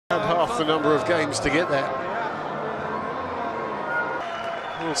a number of games to get there.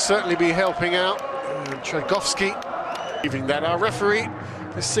 Will certainly be helping out. Trzaskowski, leaving that. Our referee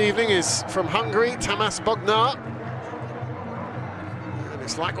this evening is from Hungary, Tamás Bognár. And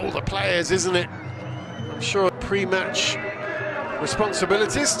it's like all the players, isn't it? I'm sure pre-match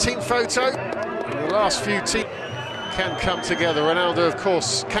responsibilities, team photo, and the last few teams can come together. Ronaldo, of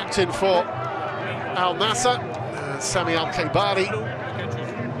course, captain for Al Nassr, Sami Al-Khaibari,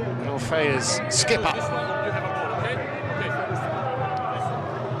 Al Feiha's skipper.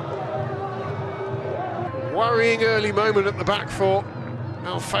 Worrying early moment at the back for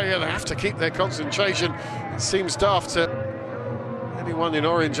Al Feiha. They have to keep their concentration. It seems daft to anyone in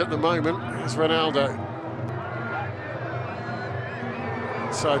orange at the moment. Here's Ronaldo.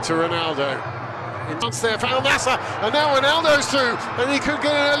 Inside to Ronaldo. Chance there for Al Nassr, and now Ronaldo's through, and he could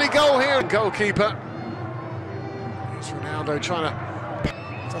get an early goal here. Goalkeeper. Here's Ronaldo trying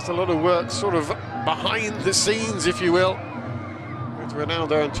to... does a lot of work sort of behind the scenes, if you will, with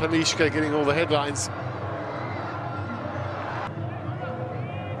Ronaldo and Talisca getting all the headlines.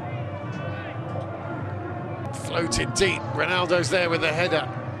 Floated deep. Ronaldo's there with the header.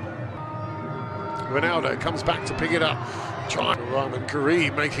 Ronaldo comes back to pick it up. Rahman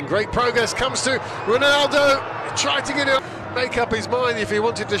Kareem making great progress, comes to Ronaldo, tried to get him, make up his mind if he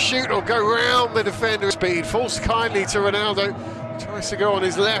wanted to shoot or go round the defender. Speed, falls kindly to Ronaldo, tries to go on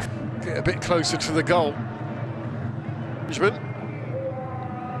his left, get a bit closer to the goal.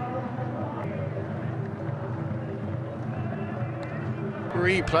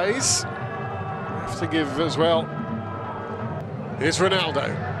 Replays, have to give as well. Here's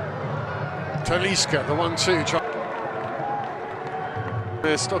Ronaldo. Talisca, the 1-2.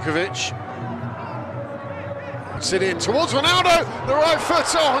 Stokovic puts it in towards Ronaldo, the right foot,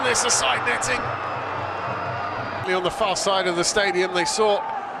 oh, and there's the side netting. On the far side of the stadium, they saw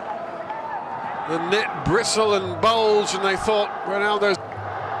the net bristle and bulge, and they thought Ronaldo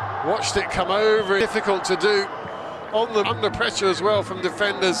watched it come over. Difficult to do on the under pressure as well from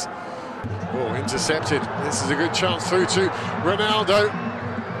defenders. Oh, intercepted. This is a good chance through to Ronaldo.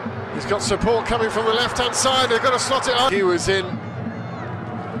 He's got support coming from the left-hand side. They've got to slot it up. He was in.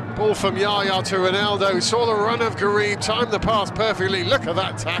 Ball from Yaya to Ronaldo, saw the run of Kareem, timed the pass perfectly. Look at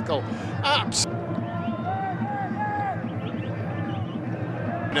that tackle.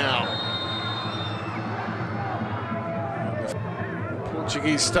 Now, the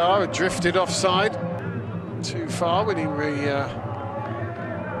Portuguese star had drifted offside too far when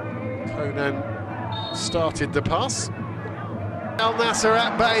Conan started the pass. Al Nassr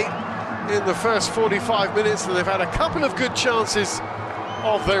at bay in the first 45 minutes, and they've had a couple of good chances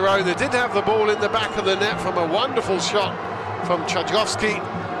of their own. They did have the ball in the back of the net from a wonderful shot from Trzaskowski,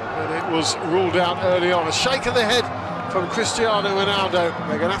 but it was ruled out early on. A shake of the head from Cristiano Ronaldo.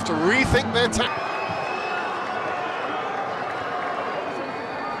 They're going to have to rethink their tactics.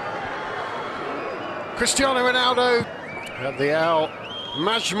 Cristiano Ronaldo at the Al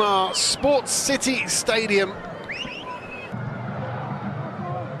Majmar Sports City Stadium.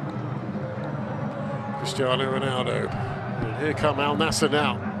 Cristiano Ronaldo. And here come Al Nassr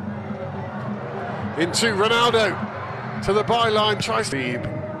now. Into Ronaldo. To the byline, tries to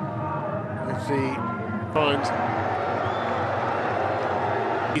with the find.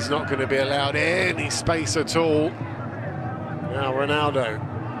 He's not going to be allowed any space at all. Now Ronaldo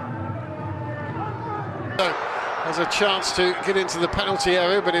has a chance to get into the penalty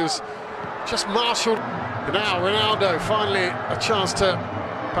area, but it was just marshalled. Now Ronaldo finally a chance to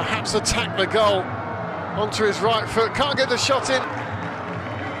perhaps attack the goal onto his right foot. Can't get the shot in.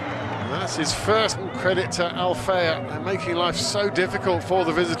 And that's his first. Credit to Al Feiha. They're making life so difficult for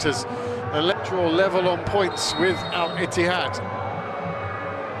the visitors. Electoral level on points with Al Ittihad.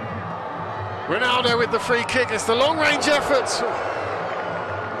 Ronaldo with the free kick. It's the long-range effort.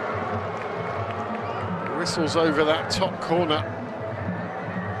 Whistles over that top corner.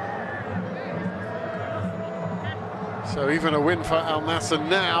 So even a win for Al Nassr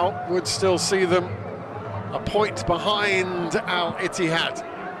now would still see them a point behind Al Ittihad.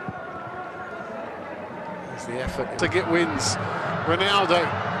 There's the effort to get wins. Ronaldo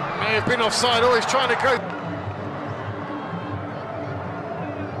may have been offside, or he's trying to go.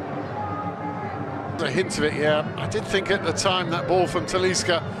 A hint of it, yeah. I did think at the time that ball from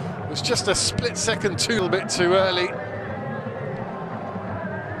Talisca was just a split second too bit too early.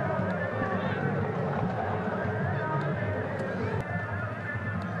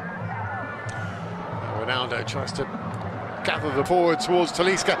 Ronaldo tries to gather the forward towards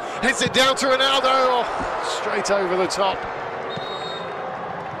Talisca, heads it down to Ronaldo, oh, straight over the top.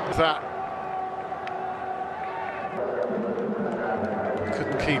 That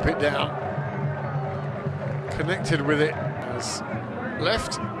couldn't keep keep it down. Connected with it as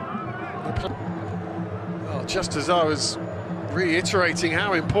left. Well, just as I was reiterating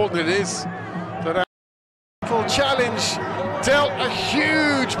how important it is that our challenge dealt a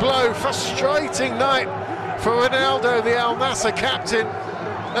huge blow. Frustrating night for Ronaldo, the Al Nassr captain.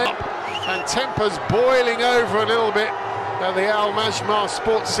 And tempers boiling over a little bit at the Al Majmar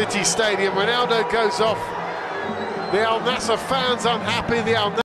Sports City Stadium. Ronaldo goes off. The Al Nassr fans unhappy. The Al